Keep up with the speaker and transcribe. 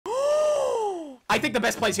I think the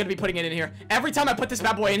best play is going to be putting it in here. Every time I put this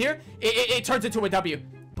bad boy in here, it turns into a W.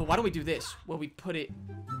 But why don't we do this? Well, we put it...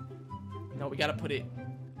 No, we got to put it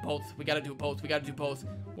both. We got to do both. We got to do both.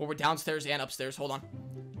 Well, we're downstairs and upstairs. Hold on.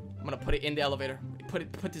 I'm going to put it in the elevator.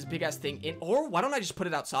 Put this big-ass thing in. Or why don't I just put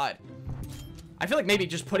it outside? I feel like maybe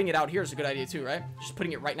just putting it out here is a good idea too, right? Just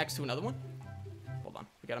putting it right next to another one. Hold on.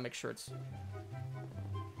 We got to make sure it's...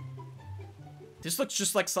 This looks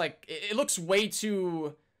just like it looks way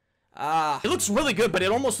too... it looks really good, but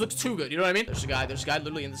it almost looks too good. You know what I mean? There's a guy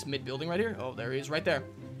literally in this mid building right here. Oh, there he is right there.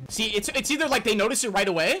 See, it's either like they notice it right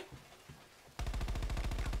away.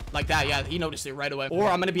 Like that, yeah, he noticed it right away. Or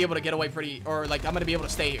I'm gonna be able to get away pretty, or like I'm gonna be able to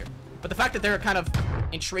stay here. But the fact that they're kind of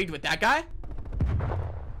intrigued with that guy.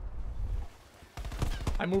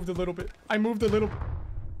 I moved a little bit.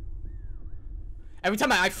 Every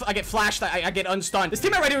time I get flashed, I get unstunned. This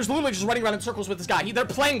teammate right here is literally just running around in circles with this guy. They're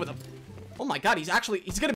playing with him. Oh my god, he's gonna